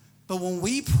 But when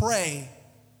we pray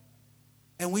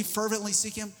and we fervently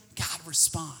seek him, God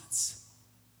responds.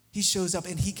 He shows up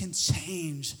and he can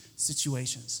change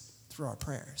situations through our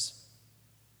prayers.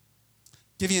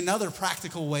 Give you another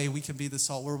practical way we can be the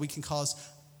salt, where we can cause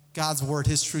God's word,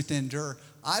 his truth to endure,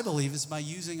 I believe, is by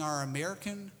using our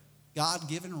American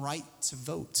God-given right to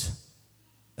vote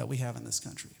that we have in this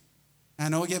country.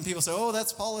 And I know, again, people say, oh,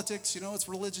 that's politics, it's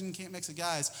religion, can't mix it.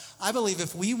 Guys, I believe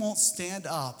if we won't stand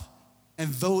up and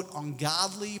vote on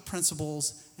godly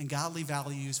principles and godly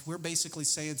values, we're basically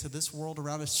saying to this world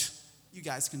around us, you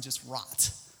guys can just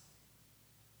rot.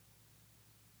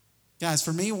 Guys,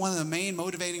 for me, one of the main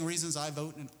motivating reasons I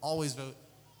vote and always vote,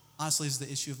 honestly, is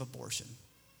the issue of abortion.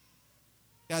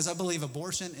 Guys, I believe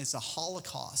abortion is a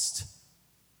holocaust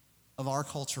of our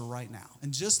culture right now.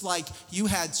 And just like you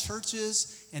had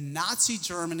churches in Nazi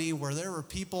Germany where there were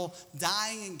people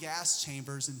dying in gas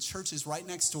chambers and churches right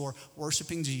next door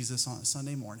worshiping Jesus on a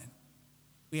Sunday morning,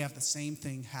 we have the same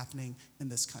thing happening in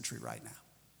this country right now.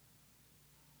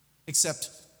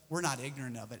 Except we're not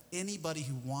ignorant of it. Anybody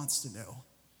who wants to know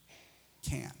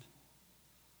can.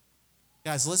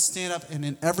 Guys, let's stand up and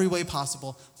in every way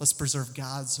possible, let's preserve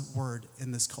God's word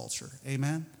in this culture.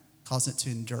 Amen? Cause it to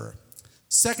endure.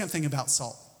 Second thing about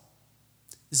salt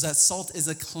is that salt is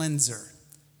a cleanser.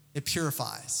 It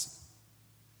purifies.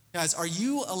 Guys, are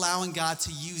you allowing God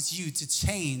to use you to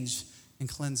change and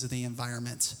cleanse the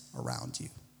environment around you?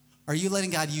 Are you letting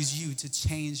God use you to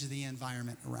change the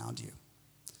environment around you?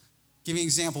 Give you an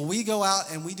example. We go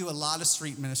out and we do a lot of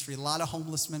street ministry, a lot of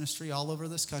homeless ministry all over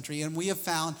this country. And we have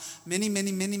found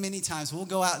many times we'll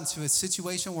go out into a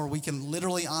situation where we can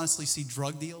literally honestly see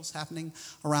drug deals happening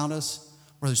around us,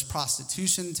 where there's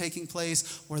prostitution taking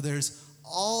place, where there's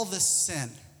all this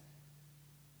sin.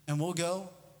 And we'll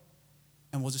go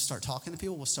and we'll just start talking to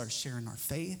people. We'll start sharing our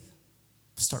faith,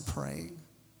 start praying,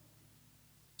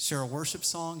 share a worship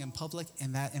song in public,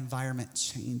 and that environment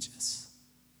changes.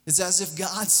 It's as if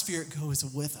God's Spirit goes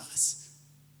with us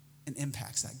and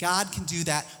impacts that. God can do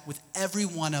that with every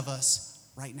one of us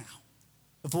right now.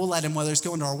 If we'll let him, whether it's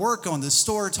going to our work, going to the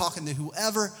store, talking to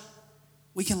whoever,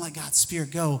 we can let God's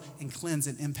Spirit go and cleanse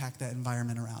and impact that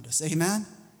environment around us. Amen?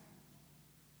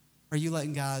 Are you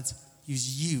letting God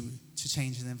use you to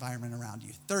change the environment around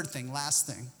you? Third thing, last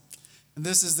thing, and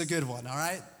this is the good one, all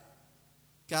right?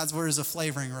 God's word is a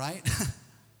flavoring, right?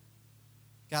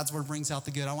 God's word brings out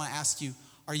the good. I want to ask you,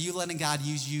 are you letting God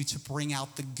use you to bring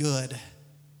out the good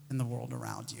in the world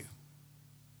around you?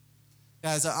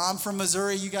 Guys, I'm from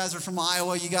Missouri. You guys are from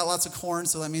Iowa. You got lots of corn,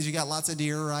 so that means you got lots of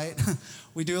deer, right?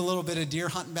 We do a little bit of deer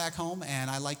hunting back home, and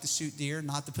I like to shoot deer,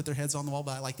 not to put their heads on the wall,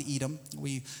 but I like to eat them.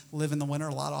 We live in the winter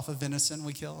a lot off of venison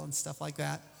we kill and stuff like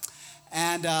that.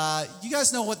 And you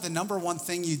guys know what the number one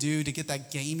thing you do to get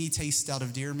that gamey taste out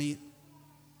of deer meat?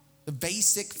 The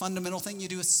basic fundamental thing you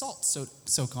do is salt,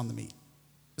 soak on the meat.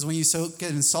 Because when you soak it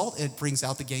in salt, it brings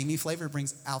out the gamey flavor, it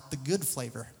brings out the good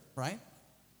flavor, right?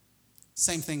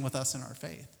 Same thing with us in our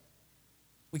faith.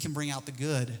 We can bring out the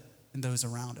good in those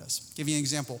around us. Give you an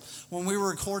example. When we were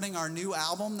recording our new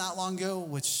album not long ago,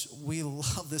 which we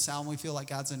love this album, we feel like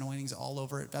God's anointing's all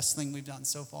over it, best thing we've done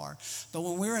so far. But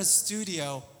when we were in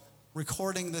studio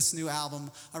recording this new album,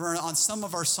 I remember on some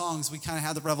of our songs, we kind of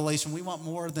had the revelation, we want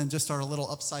more than just our little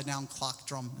upside down clock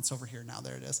drum. It's over here now,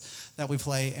 there it is, that we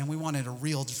play. And we wanted a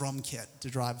real drum kit to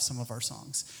drive some of our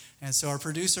songs. And so our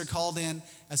producer called in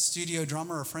a studio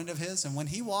drummer, a friend of his, and when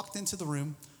he walked into the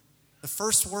room, the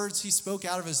first words he spoke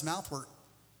out of his mouth were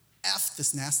F,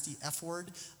 this nasty F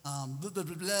word, blah, blah,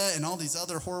 blah, blah, and all these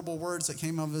other horrible words that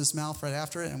came out of his mouth right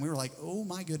after it. And we were like, oh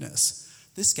my goodness.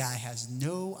 This guy has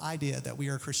no idea that we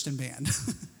are a Christian band.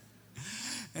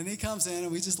 And he comes in,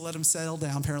 and we just let him settle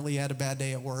down. Apparently, he had a bad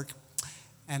day at work.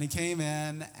 And he came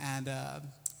in, and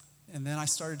then I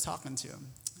started talking to him.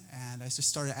 And I just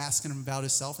started asking him about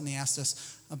himself, and he asked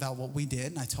us about what we did.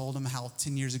 And I told him how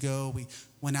 10 years ago we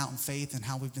went out in faith and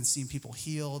how we've been seeing people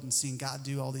healed and seeing God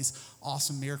do all these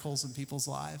awesome miracles in people's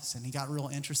lives. And he got real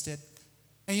interested.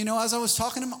 And, as I was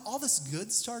talking to him, all this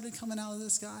good started coming out of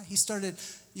this guy. He started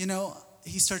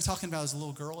talking about his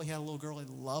little girl. He had a little girl. He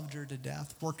loved her to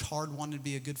death, worked hard, wanted to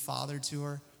be a good father to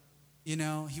her. He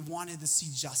wanted to see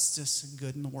justice and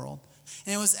good in the world.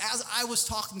 And it was as I was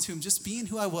talking to him, just being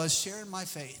who I was, sharing my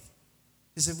faith,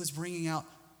 is it was bringing out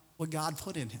what God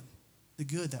put in him, the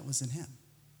good that was in him,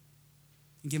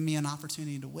 and giving me an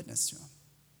opportunity to witness to him.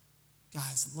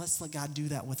 Guys, let's let God do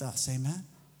that with us, amen?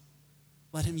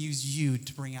 Let him use you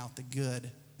to bring out the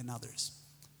good in others.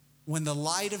 When the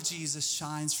light of Jesus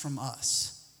shines from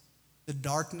us, the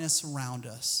darkness around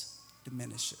us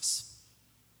diminishes.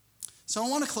 So I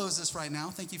want to close this right now.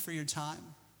 Thank you for your time.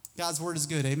 God's word is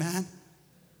good, amen?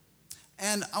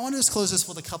 And I want to just close this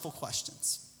with a couple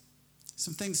questions.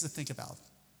 Some things to think about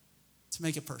to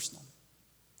make it personal.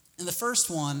 And the first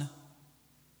one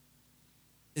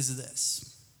is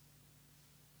this.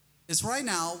 Is right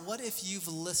now, what if you've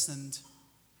listened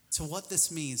to what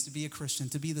this means to be a Christian,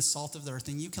 to be the salt of the earth,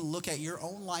 and you can look at your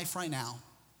own life right now,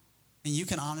 and you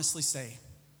can honestly say,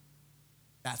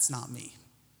 that's not me.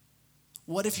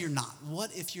 What if you're not?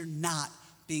 What if you're not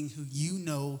being who you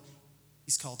know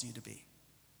he's called you to be?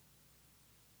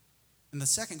 And the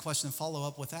second question to follow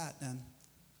up with that, then,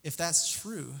 if that's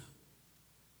true,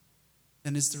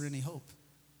 then is there any hope?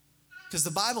 Because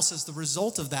the Bible says the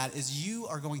result of that is you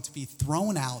are going to be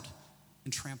thrown out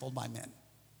and trampled by men.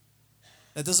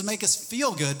 That doesn't make us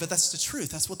feel good, but that's the truth.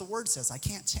 That's what the word says. I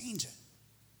can't change it.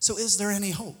 So is there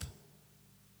any hope?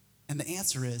 And the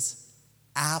answer is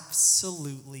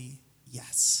absolutely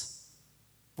yes.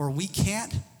 Where we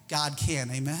can't, God can,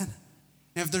 amen?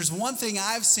 And if there's one thing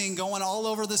I've seen going all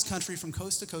over this country from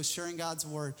coast to coast sharing God's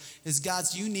word is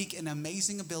God's unique and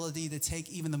amazing ability to take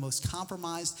even the most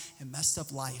compromised and messed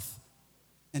up life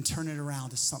and turn it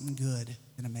around to something good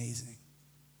and amazing.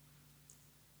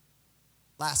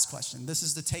 Last question. This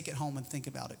is the take it home and think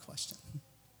about it question.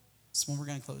 This one we're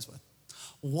going to close with.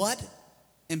 What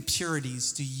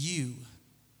impurities do you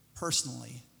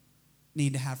personally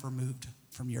need to have removed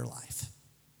from your life?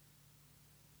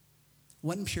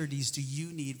 What impurities do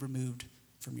you need removed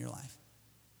from your life?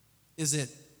 Is it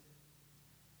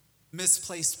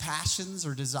misplaced passions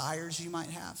or desires you might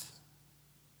have?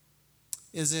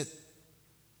 Is it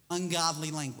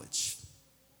ungodly language?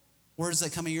 Words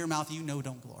that come in your mouth you know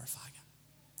don't glorify God.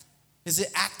 Is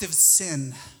it active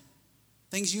sin?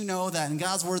 Things you know that in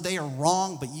God's word they are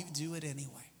wrong, but you do it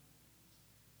anyway.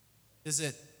 Is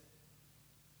it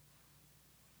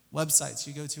websites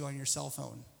you go to on your cell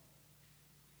phone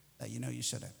that you know you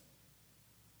shouldn't.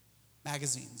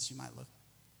 Magazines you might look.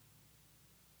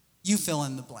 You fill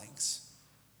in the blanks.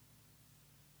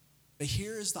 But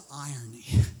here is the irony,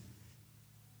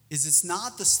 is it's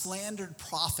not the slandered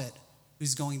prophet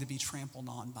who's going to be trampled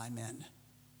on by men,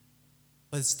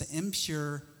 but it's the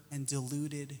impure and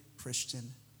deluded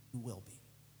Christian who will be.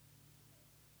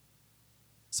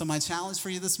 So my challenge for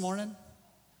you this morning,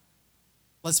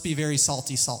 let's be very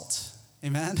salty salt.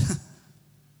 Amen?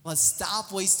 Let's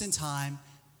stop wasting time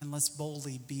and let's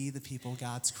boldly be the people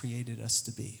God's created us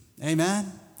to be. Amen?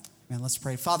 Amen. Let's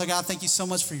pray. Father God, thank you so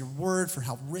much for your word, for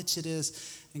how rich it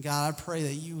is. And God, I pray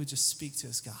that you would just speak to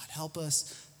us, God. Help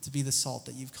us to be the salt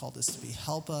that you've called us to be.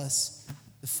 Help us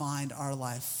to find our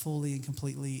life fully and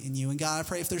completely in you. And God, I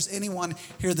pray if there's anyone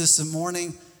here this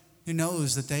morning who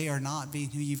knows that they are not being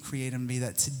who you've created them to be,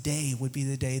 that today would be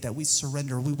the day that we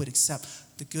surrender, we would accept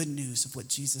the good news of what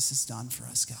Jesus has done for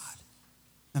us, God,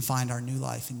 and find our new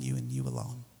life in you and you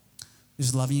alone. We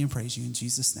just love you and praise you in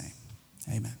Jesus' name.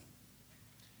 Amen.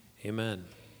 Amen.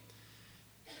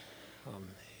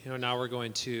 Now we're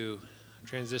going to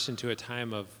transition to a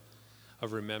time of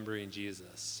remembering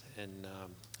Jesus. And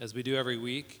as we do every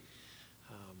week,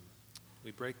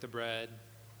 we break the bread,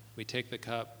 we take the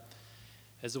cup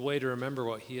as a way to remember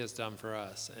what he has done for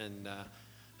us. And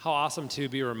how awesome to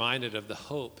be reminded of the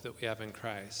hope that we have in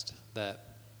Christ,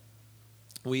 that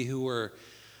we who were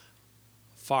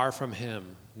far from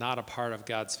him, not a part of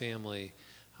God's family,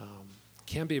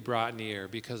 can be brought near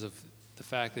because of the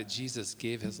fact that Jesus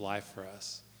gave his life for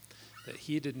us, that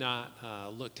he did not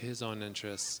look to his own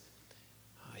interests.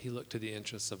 He looked to the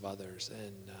interests of others,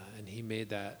 and he made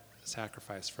that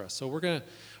sacrifice for us. So we're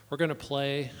gonna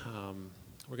play,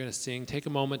 we're gonna sing, take a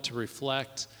moment to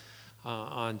reflect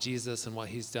on Jesus and what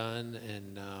he's done,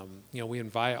 and we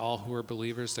invite all who are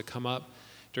believers to come up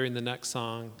during the next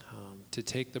song to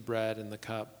take the bread and the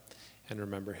cup and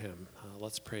remember him.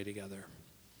 Let's pray together.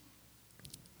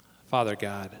 Father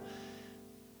God,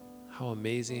 how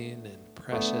amazing and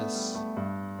precious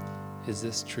is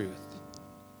this truth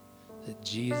that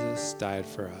Jesus died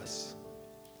for us,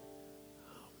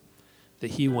 that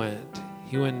he went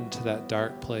into that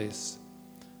dark place,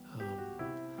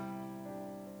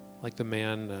 like the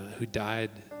man who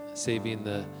died saving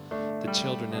the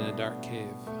children in a dark cave.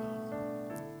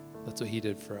 That's what he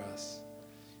did for us,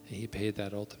 and he paid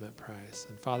that ultimate price.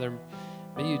 And Father,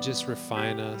 may you just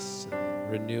refine us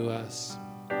and renew us.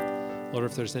 Lord,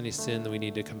 if there's any sin that we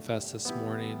need to confess this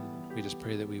morning, we just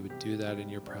pray that we would do that in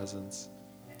your presence.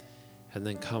 And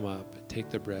then come up, take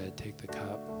the bread, take the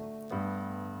cup,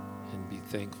 and be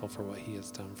thankful for what he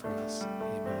has done for us.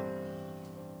 Amen.